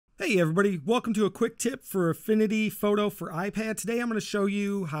Hey everybody, welcome to a quick tip for Affinity Photo for iPad. Today I'm going to show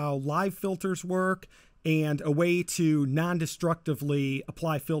you how live filters work and a way to non-destructively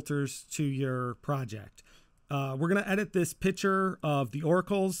apply filters to your project. We're going to edit this picture of the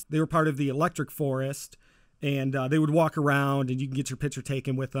oracles. They were part of the electric forest, and they would walk around and you can get your picture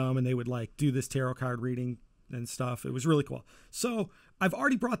taken with them, and they would like do this tarot card reading and stuff. It was really cool. So I've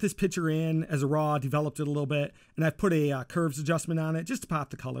already brought this picture in as a raw, developed it a little bit, and I've put a curves adjustment on it just to pop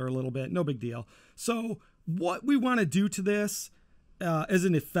the color a little bit. No big deal. So what we want to do to this as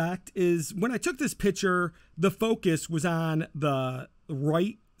an effect is when I took this picture, the focus was on the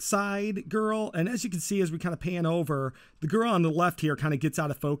right side girl. And as you can see, as we kind of pan over, the girl on the left here kind of gets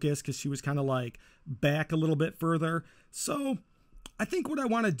out of focus because she was kind of like back a little bit further. So I think what I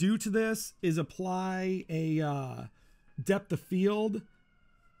want to do to this is apply a depth of field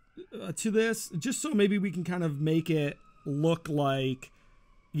to this, just so maybe we can kind of make it look like,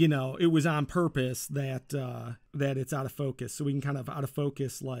 you know, it was on purpose that that it's out of focus. So we can kind of out of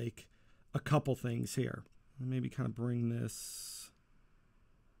focus like a couple things here. Maybe kind of bring this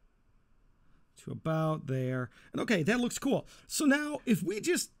to about there. And okay, that looks cool. So now if we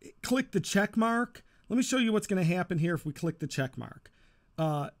just click the check mark, let me show you what's going to happen here if we click the check mark.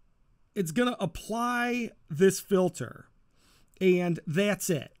 It's going to apply this filter, and that's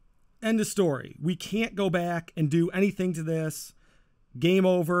it. End of story. We can't go back and do anything to this. Game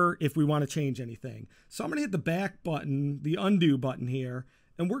over if we want to change anything. So I'm going to hit the back button, the undo button here,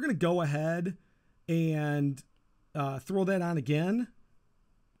 and we're going to go ahead and throw that on again.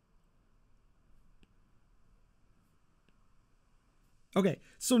 Okay,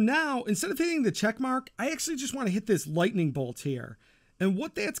 so now instead of hitting the check mark, I actually just want to hit this lightning bolt here. And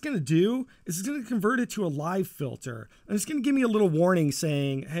what that's going to do is it's going to convert it to a live filter. And it's going to give me a little warning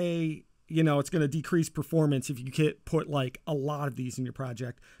saying, hey, you know, it's going to decrease performance if you put like a lot of these in your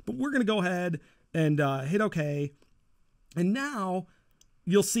project. But we're going to go ahead and hit OK. And now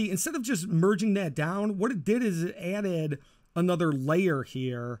you'll see, instead of just merging that down, what it did is it added another layer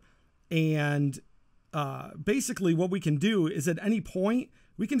here. And basically what we can do is at any point,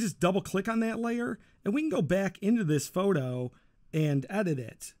 we can just double click on that layer and we can go back into this photo and edit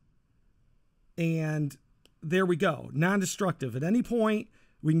it. And there we go, non-destructive. At any point,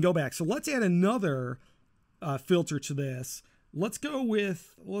 we can go back. So let's add another filter to this. Let's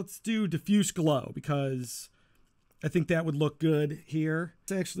do diffuse glow, because I think that would look good here.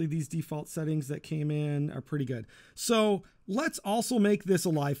 It's actually, these default settings that came in are pretty good. So let's also make this a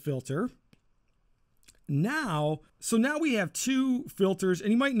live filter. Now we have two filters, and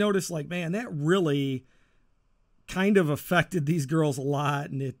you might notice like, man, that really kind of affected these girls a lot,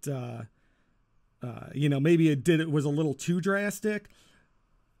 and it you know, maybe it was a little too drastic.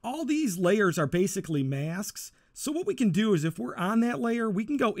 All these layers are basically masks. So what we can do is if we're on that layer, we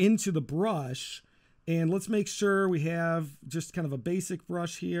can go into the brush, and let's make sure we have just kind of a basic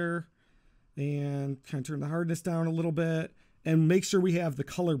brush here, and kind of turn the hardness down a little bit and make sure we have the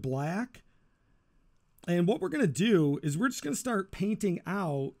color black. And what we're going to do is we're just going to start painting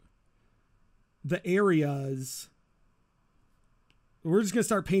out the areas. We're just going to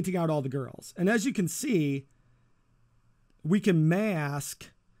start painting out all the girls. And as you can see, we can mask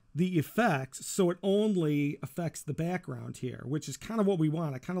the effects so it only affects the background here, which is kind of what we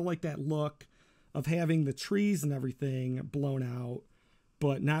want. I kind of like that look of having the trees and everything blown out,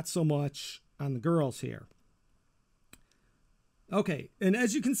 but not so much on the girls here. Okay, and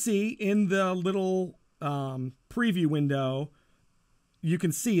as you can see in the little preview window, you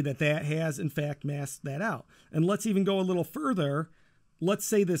can see that that has in fact masked that out. And let's even go a little further. Let's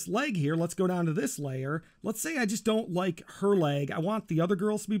say this leg here, let's go down to this layer. Let's say I just don't like her leg. I want the other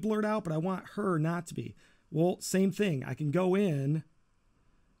girls to be blurred out, but I want her not to be. Well, same thing. I can go in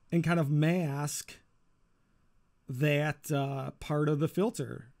and kind of mask that part of the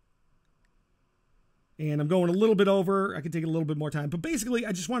filter. And I'm going a little bit over. I could take a little bit more time. But basically,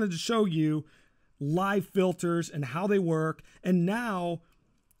 I just wanted to show you live filters and how they work. And now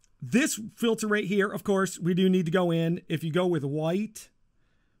this filter right here, of course, we do need to go in. If you go with white,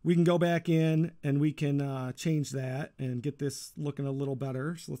 we can go back in and we can change that and get this looking a little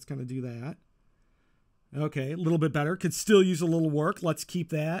better. So let's kind of do that. Okay, a little bit better. Could still use a little work. Let's keep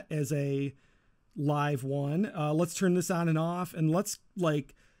that as a live one. Let's turn this on and off, and let's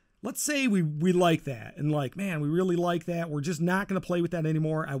say we like that, and like, man, we really like that. We're just not going to play with that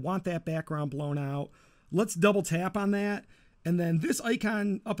anymore. I want that background blown out. Let's double tap on that. And then this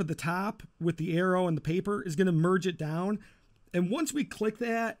icon up at the top with the arrow and the paper is going to merge it down. And once we click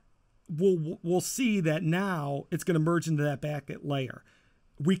that, we'll see that now it's going to merge into that back layer.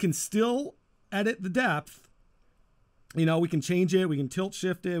 We can still edit the depth, You know, we can change it, we can tilt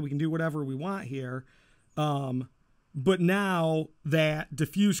shift it, we can do whatever we want here. But now that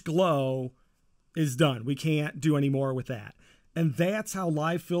diffuse glow is done, we can't do any more with that. And that's how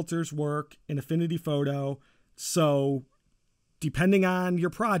live filters work in Affinity Photo. So depending on your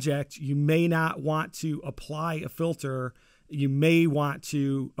project, you may not want to apply a filter. You may want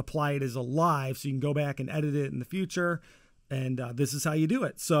to apply it as a live, so you can go back and edit it in the future. And this is how you do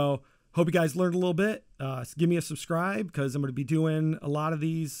it. So hope you guys learned a little bit. Give me a subscribe, because I'm going to be doing a lot of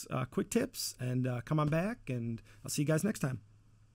these quick tips. And come on back, and I'll see you guys next time.